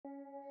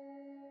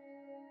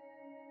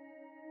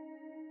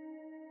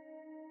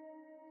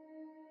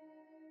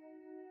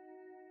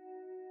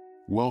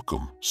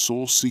Welcome,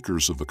 soul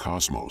seekers of the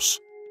cosmos.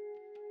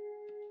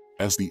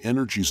 As the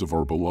energies of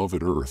our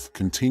beloved Earth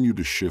continue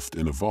to shift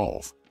and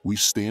evolve, we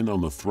stand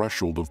on the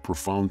threshold of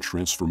profound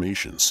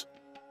transformations.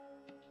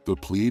 The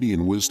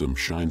Pleiadian wisdom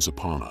shines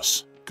upon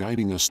us,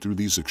 guiding us through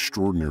these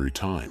extraordinary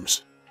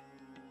times.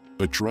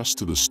 Addressed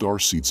to the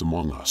starseeds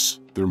among us,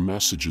 their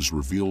messages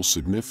reveal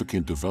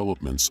significant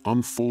developments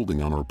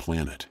unfolding on our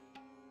planet.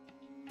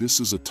 This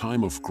is a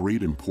time of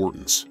great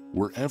importance,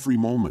 where every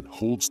moment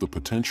holds the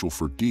potential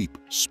for deep,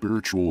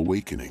 spiritual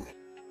awakening.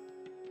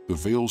 The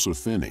veils are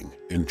thinning,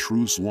 and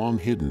truths long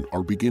hidden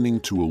are beginning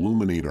to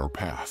illuminate our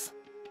path.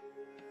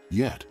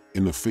 Yet,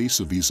 in the face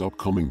of these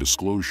upcoming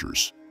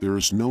disclosures, there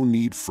is no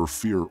need for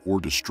fear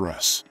or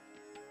distress.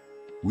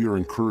 We are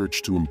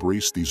encouraged to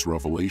embrace these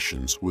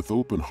revelations with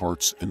open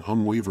hearts and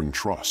unwavering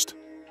trust.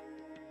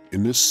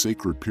 In this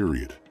sacred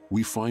period,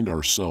 we find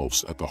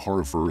ourselves at the heart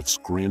of Earth's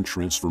grand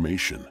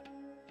transformation.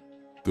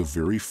 The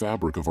very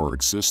fabric of our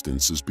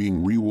existence is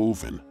being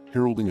rewoven,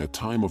 heralding a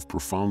time of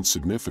profound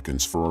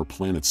significance for our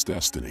planet's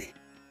destiny.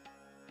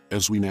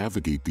 As we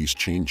navigate these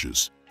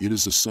changes, it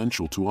is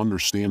essential to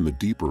understand the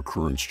deeper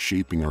currents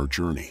shaping our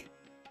journey.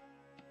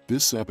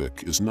 This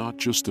epoch is not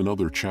just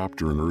another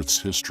chapter in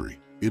Earth's history,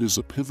 it is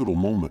a pivotal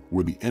moment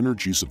where the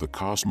energies of the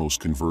cosmos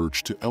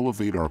converge to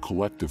elevate our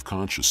collective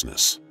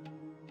consciousness.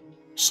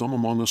 Some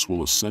among us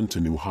will ascend to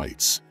new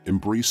heights,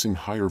 embracing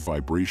higher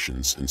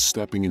vibrations and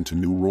stepping into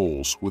new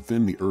roles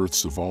within the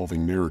Earth's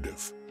evolving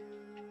narrative.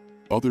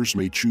 Others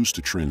may choose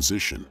to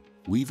transition,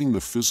 leaving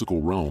the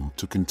physical realm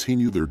to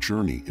continue their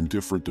journey in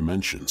different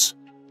dimensions.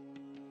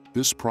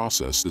 This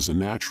process is a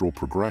natural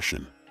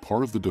progression,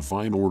 part of the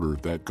divine order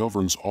that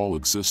governs all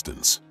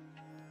existence.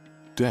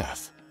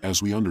 Death,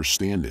 as we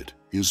understand it,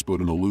 is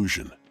but an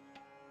illusion.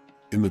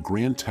 In the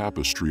grand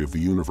tapestry of the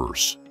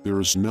universe, there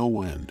is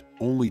no end,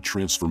 only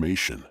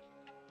transformation.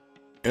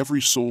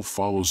 Every soul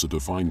follows a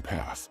divine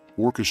path,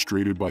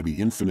 orchestrated by the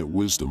infinite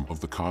wisdom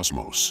of the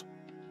cosmos.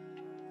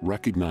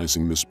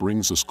 Recognizing this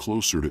brings us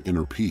closer to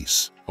inner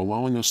peace,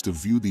 allowing us to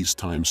view these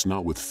times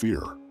not with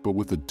fear, but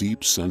with a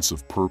deep sense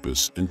of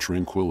purpose and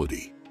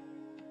tranquility.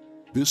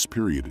 This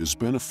period is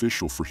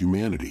beneficial for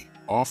humanity,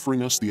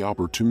 offering us the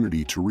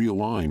opportunity to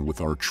realign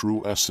with our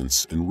true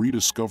essence and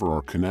rediscover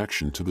our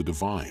connection to the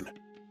divine.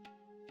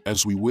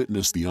 As we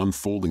witness the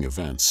unfolding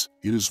events,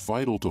 it is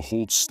vital to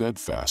hold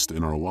steadfast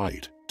in our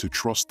light, to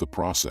trust the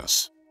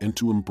process, and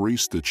to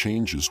embrace the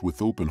changes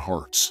with open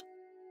hearts.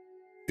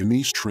 In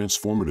these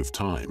transformative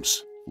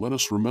times, let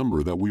us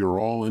remember that we are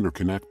all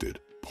interconnected,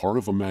 part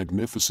of a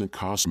magnificent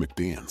cosmic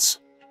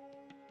dance.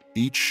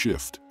 Each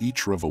shift,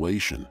 each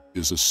revelation,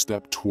 is a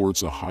step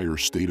towards a higher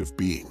state of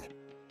being.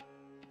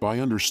 By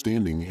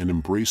understanding and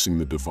embracing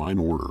the divine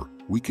order,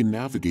 we can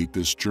navigate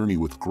this journey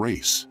with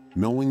grace,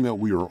 knowing that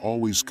we are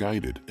always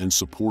guided and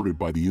supported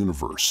by the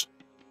universe.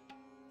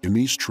 In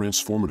these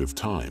transformative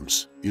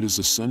times, it is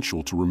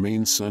essential to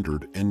remain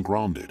centered and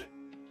grounded.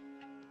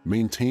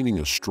 Maintaining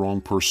a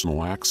strong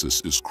personal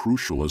axis is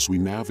crucial as we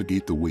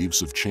navigate the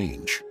waves of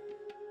change.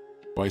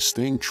 By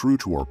staying true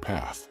to our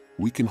path,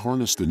 we can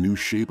harness the new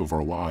shape of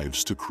our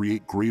lives to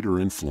create greater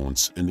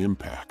influence and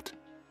impact.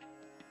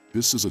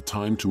 This is a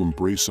time to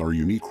embrace our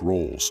unique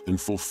roles and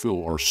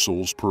fulfill our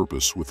soul's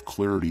purpose with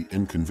clarity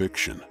and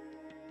conviction.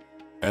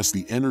 As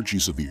the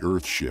energies of the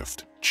Earth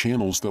shift,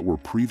 channels that were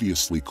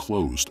previously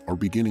closed are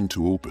beginning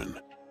to open.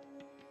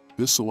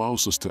 This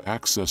allows us to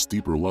access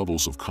deeper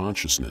levels of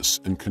consciousness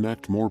and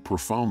connect more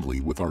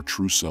profoundly with our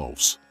true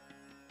selves.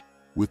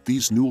 With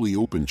these newly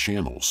opened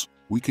channels,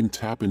 we can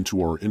tap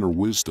into our inner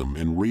wisdom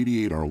and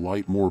radiate our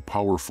light more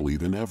powerfully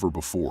than ever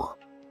before.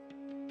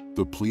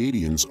 The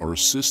Pleiadians are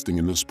assisting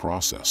in this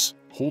process,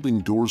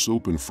 holding doors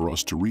open for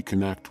us to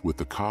reconnect with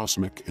the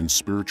cosmic and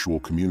spiritual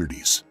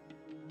communities.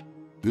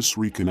 This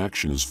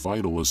reconnection is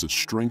vital as it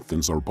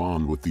strengthens our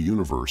bond with the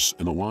universe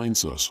and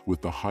aligns us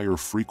with the higher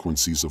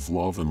frequencies of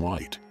love and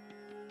light.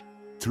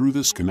 Through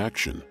this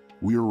connection,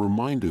 we are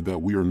reminded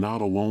that we are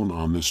not alone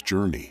on this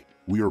journey.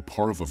 We are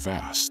part of a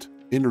vast,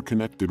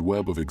 interconnected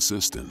web of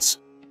existence.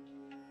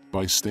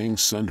 By staying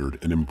centered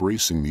and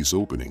embracing these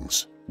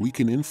openings, we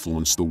can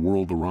influence the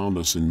world around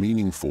us in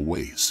meaningful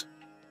ways.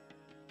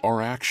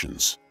 Our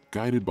actions,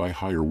 guided by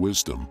higher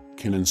wisdom,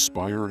 can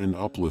inspire and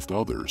uplift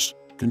others,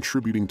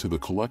 contributing to the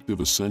collective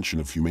ascension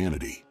of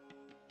humanity.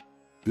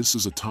 This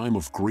is a time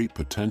of great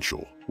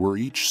potential, where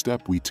each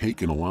step we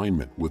take in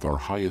alignment with our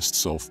highest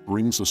self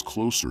brings us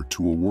closer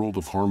to a world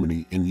of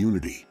harmony and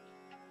unity.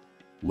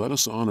 Let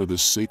us honor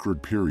this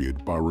sacred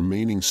period by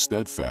remaining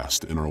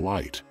steadfast in our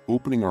light,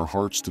 opening our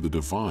hearts to the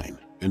divine,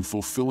 and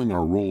fulfilling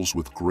our roles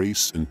with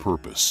grace and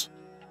purpose.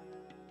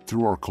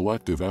 Through our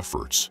collective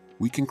efforts,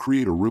 we can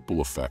create a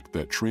ripple effect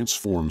that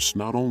transforms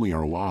not only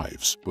our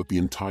lives but the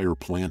entire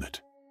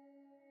planet.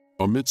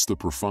 Amidst the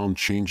profound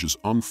changes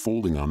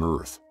unfolding on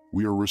Earth,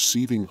 we are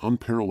receiving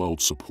unparalleled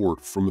support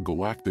from the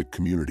galactic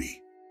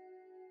community.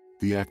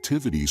 The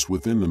activities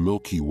within the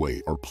Milky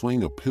Way are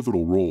playing a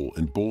pivotal role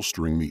in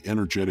bolstering the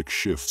energetic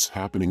shifts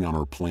happening on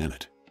our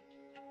planet.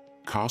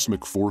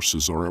 cosmic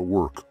forces are at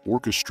work,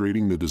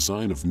 orchestrating the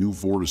design of new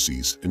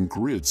vortices and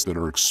grids that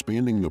are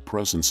expanding the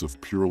presence of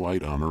pure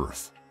light on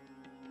Earth.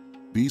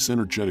 These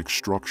energetic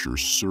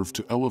structures serve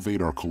to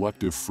elevate our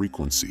collective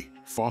frequency,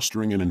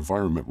 fostering an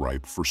environment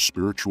ripe for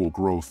spiritual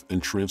growth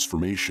and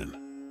transformation.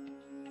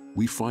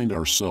 We find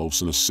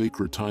ourselves in a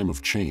sacred time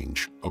of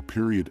change, a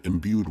period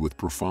imbued with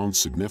profound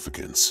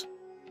significance.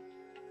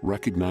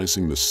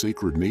 Recognizing the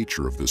sacred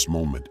nature of this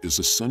moment is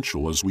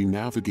essential as we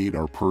navigate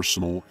our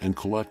personal and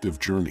collective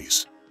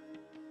journeys.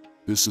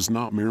 This is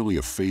not merely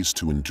a phase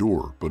to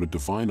endure, but a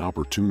divine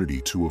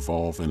opportunity to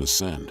evolve and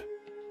ascend.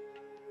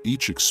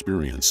 Each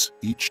experience,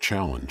 each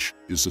challenge,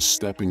 is a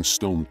stepping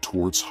stone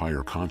towards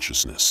higher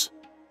consciousness.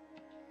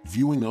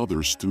 Viewing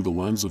others through the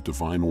lens of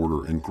divine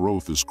order and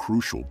growth is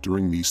crucial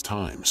during these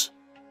times.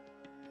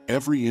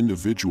 Every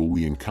individual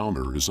we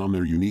encounter is on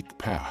their unique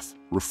path,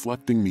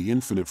 reflecting the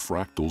infinite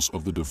fractals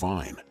of the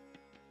divine.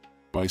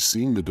 By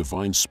seeing the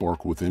divine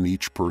spark within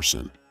each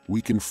person,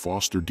 we can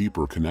foster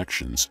deeper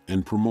connections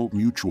and promote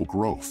mutual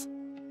growth.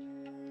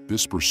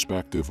 This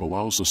perspective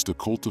allows us to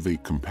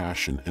cultivate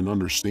compassion and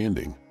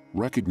understanding,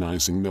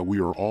 recognizing that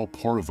we are all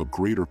part of a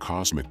greater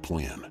cosmic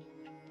plan.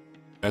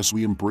 As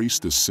we embrace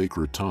this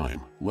sacred time,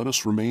 let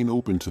us remain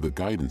open to the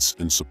guidance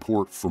and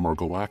support from our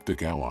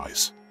galactic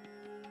allies.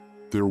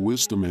 Their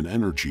wisdom and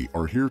energy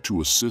are here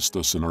to assist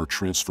us in our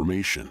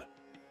transformation.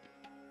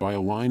 By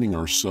aligning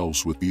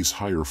ourselves with these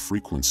higher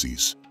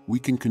frequencies, we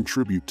can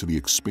contribute to the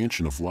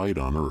expansion of light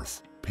on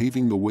Earth,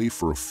 paving the way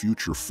for a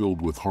future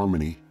filled with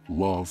harmony,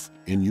 love,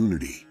 and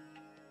unity.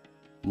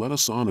 Let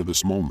us honor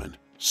this moment,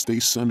 stay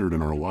centered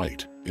in our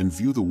light, and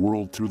view the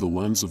world through the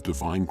lens of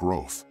divine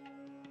growth.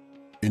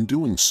 In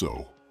doing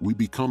so, we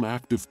become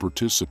active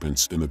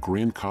participants in the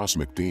grand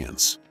cosmic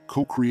dance,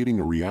 co-creating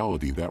a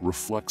reality that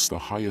reflects the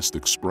highest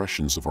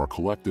expressions of our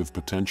collective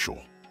potential.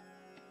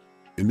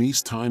 In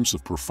these times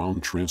of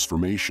profound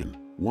transformation,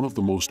 one of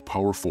the most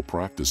powerful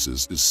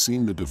practices is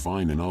seeing the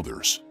divine in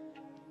others.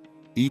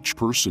 Each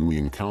person we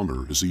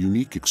encounter is a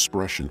unique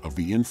expression of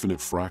the infinite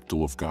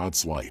fractal of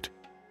God's light.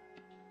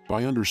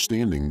 By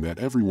understanding that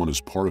everyone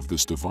is part of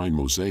this divine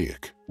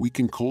mosaic, we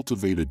can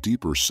cultivate a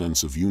deeper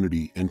sense of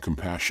unity and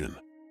compassion.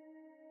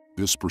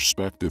 This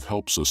perspective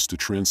helps us to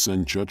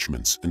transcend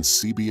judgments and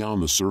see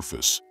beyond the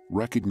surface,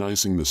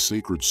 recognizing the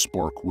sacred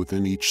spark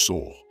within each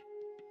soul.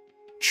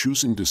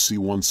 Choosing to see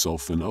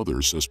oneself and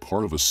others as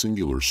part of a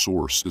singular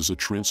source is a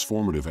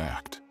transformative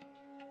act.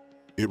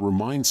 It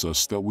reminds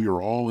us that we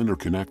are all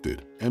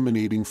interconnected,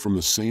 emanating from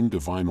the same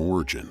divine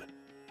origin.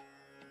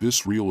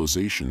 This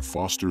realization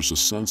fosters a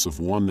sense of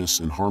oneness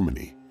and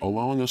harmony,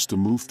 allowing us to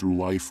move through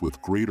life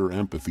with greater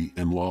empathy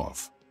and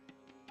love.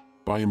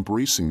 By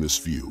embracing this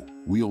view,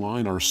 we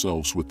align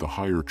ourselves with the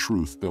higher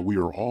truth that we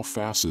are all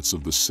facets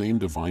of the same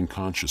divine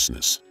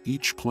consciousness,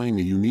 each playing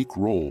a unique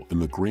role in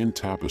the grand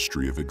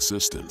tapestry of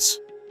existence.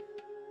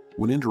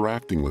 When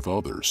interacting with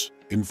others,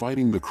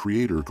 inviting the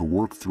Creator to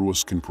work through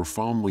us can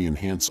profoundly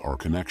enhance our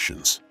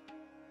connections.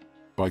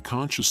 By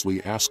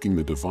consciously asking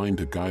the divine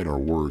to guide our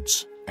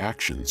words,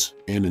 actions,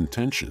 and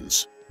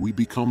intentions, we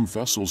become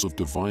vessels of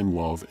divine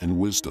love and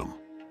wisdom.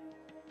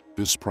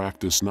 This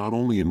practice not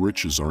only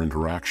enriches our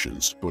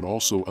interactions but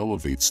also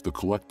elevates the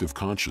collective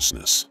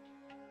consciousness.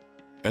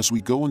 As we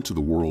go into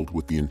the world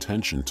with the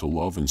intention to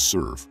love and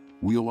serve,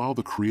 we allow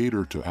the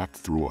Creator to act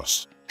through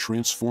us,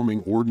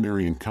 transforming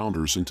ordinary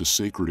encounters into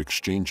sacred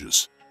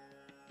exchanges.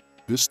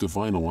 This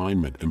divine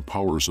alignment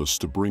empowers us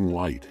to bring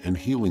light and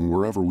healing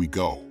wherever we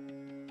go.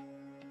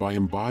 By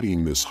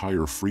embodying this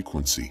higher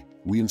frequency,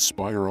 we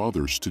inspire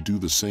others to do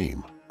the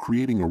same,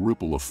 creating a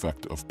ripple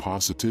effect of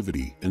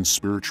positivity and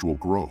spiritual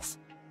growth.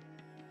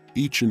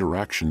 Each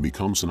interaction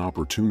becomes an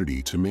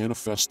opportunity to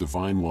manifest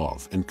divine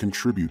love and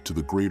contribute to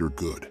the greater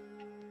good.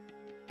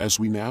 As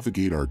we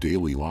navigate our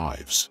daily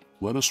lives,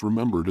 let us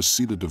remember to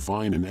see the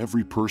divine in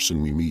every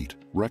person we meet,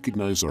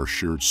 recognize our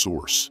shared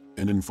source,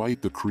 and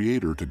invite the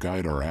Creator to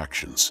guide our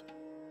actions.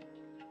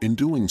 In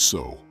doing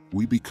so,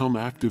 we become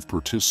active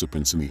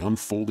participants in the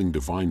unfolding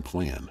divine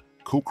plan,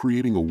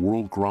 co-creating a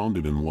world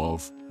grounded in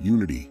love,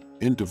 unity,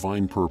 and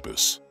divine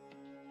purpose.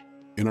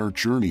 In our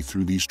journey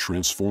through these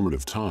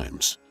transformative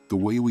times, the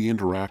way we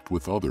interact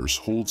with others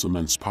holds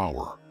immense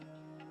power.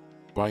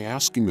 By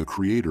asking the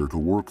Creator to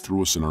work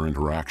through us in our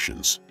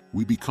interactions,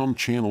 we become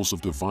channels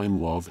of divine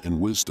love and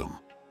wisdom.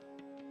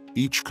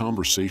 Each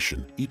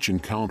conversation, each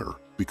encounter,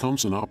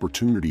 becomes an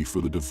opportunity for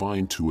the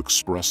divine to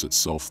express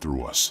itself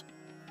through us.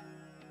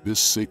 This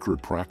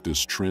sacred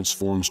practice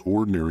transforms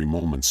ordinary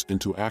moments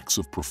into acts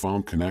of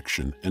profound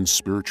connection and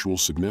spiritual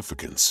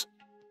significance.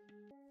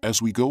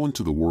 As we go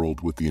into the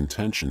world with the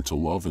intention to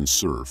love and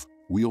serve,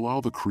 we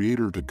allow the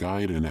Creator to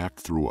guide and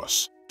act through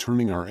us,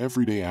 turning our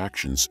everyday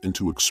actions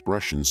into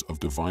expressions of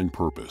divine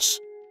purpose.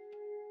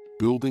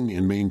 Building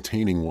and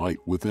maintaining light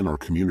within our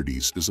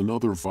communities is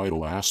another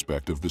vital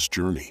aspect of this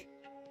journey.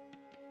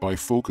 By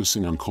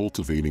focusing on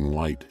cultivating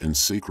light and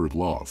sacred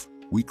love,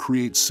 we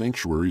create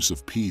sanctuaries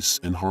of peace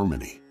and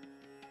harmony.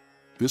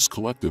 This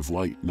collective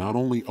light not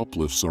only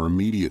uplifts our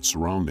immediate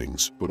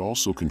surroundings but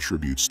also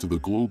contributes to the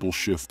global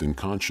shift in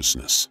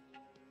consciousness.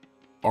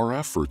 Our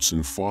efforts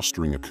in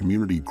fostering a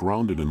community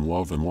grounded in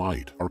love and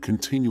light are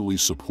continually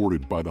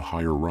supported by the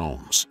higher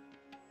realms.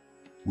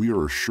 We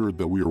are assured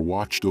that we are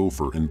watched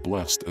over and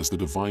blessed as the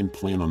divine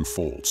plan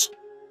unfolds.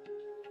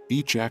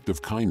 Each act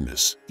of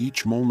kindness,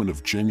 each moment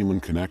of genuine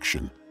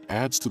connection,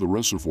 adds to the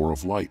reservoir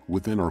of light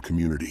within our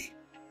community.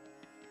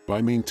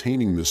 By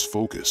maintaining this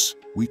focus,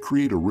 we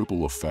create a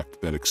ripple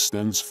effect that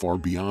extends far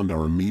beyond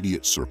our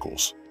immediate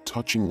circles,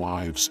 touching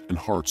lives and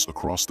hearts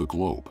across the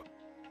globe.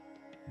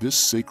 This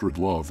sacred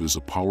love is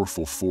a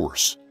powerful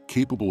force,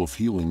 capable of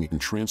healing and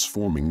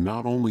transforming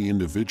not only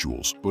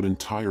individuals but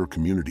entire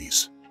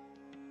communities.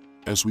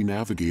 As we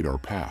navigate our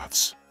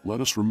paths, let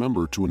us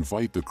remember to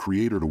invite the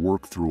Creator to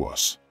work through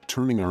us,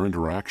 turning our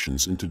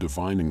interactions into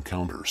divine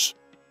encounters.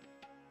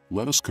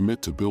 Let us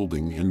commit to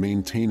building and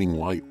maintaining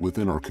light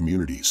within our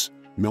communities,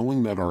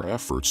 knowing that our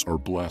efforts are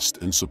blessed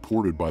and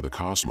supported by the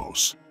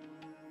cosmos.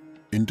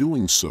 In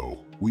doing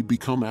so, we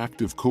become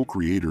active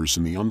co-creators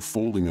in the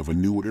unfolding of a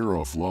new era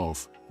of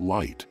love,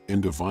 light,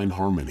 and divine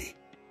harmony.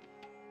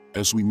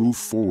 As we move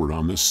forward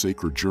on this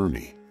sacred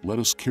journey, let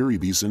us carry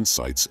these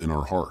insights in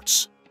our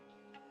hearts.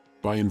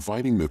 By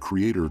inviting the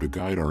Creator to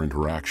guide our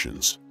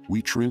interactions,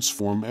 we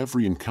transform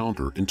every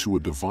encounter into a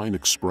divine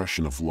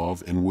expression of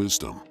love and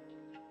wisdom.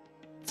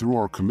 Through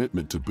our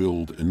commitment to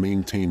build and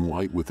maintain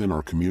light within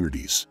our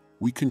communities,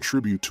 we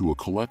contribute to a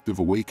collective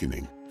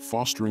awakening,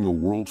 fostering a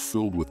world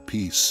filled with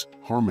peace,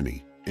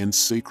 harmony, and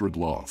sacred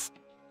love.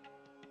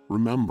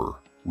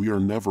 Remember, we are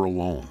never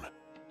alone.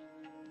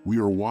 We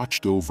are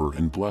watched over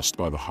and blessed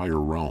by the higher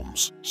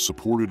realms,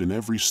 supported in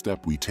every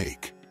step we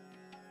take.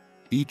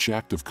 Each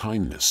act of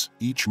kindness,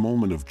 each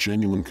moment of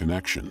genuine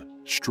connection,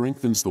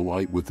 strengthens the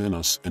light within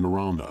us and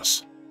around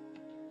us.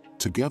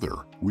 Together,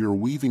 we are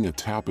weaving a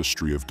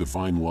tapestry of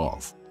divine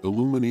love,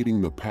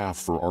 illuminating the path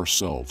for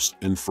ourselves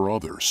and for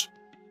others.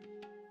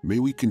 May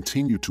we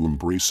continue to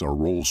embrace our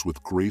roles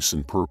with grace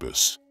and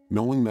purpose,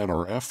 knowing that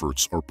our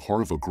efforts are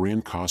part of a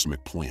grand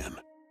cosmic plan.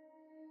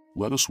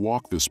 Let us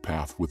walk this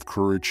path with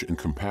courage and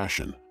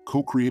compassion,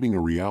 co-creating a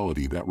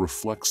reality that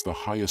reflects the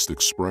highest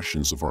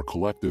expressions of our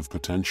collective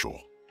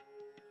potential.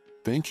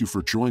 Thank you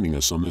for joining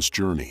us on this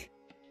journey.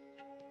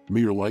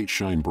 May your light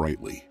shine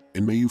brightly,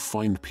 and may you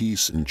find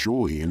peace and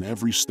joy in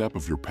every step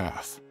of your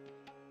path.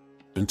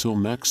 Until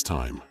next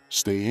time,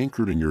 stay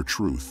anchored in your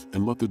truth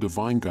and let the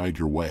divine guide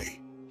your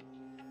way.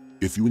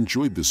 If you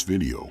enjoyed this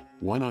video,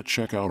 why not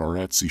check out our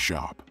Etsy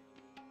shop?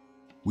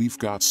 We've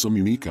got some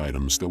unique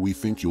items that we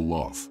think you'll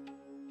love.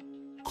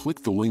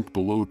 Click the link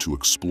below to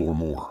explore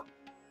more.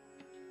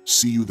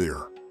 See you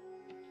there.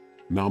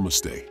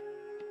 Namaste.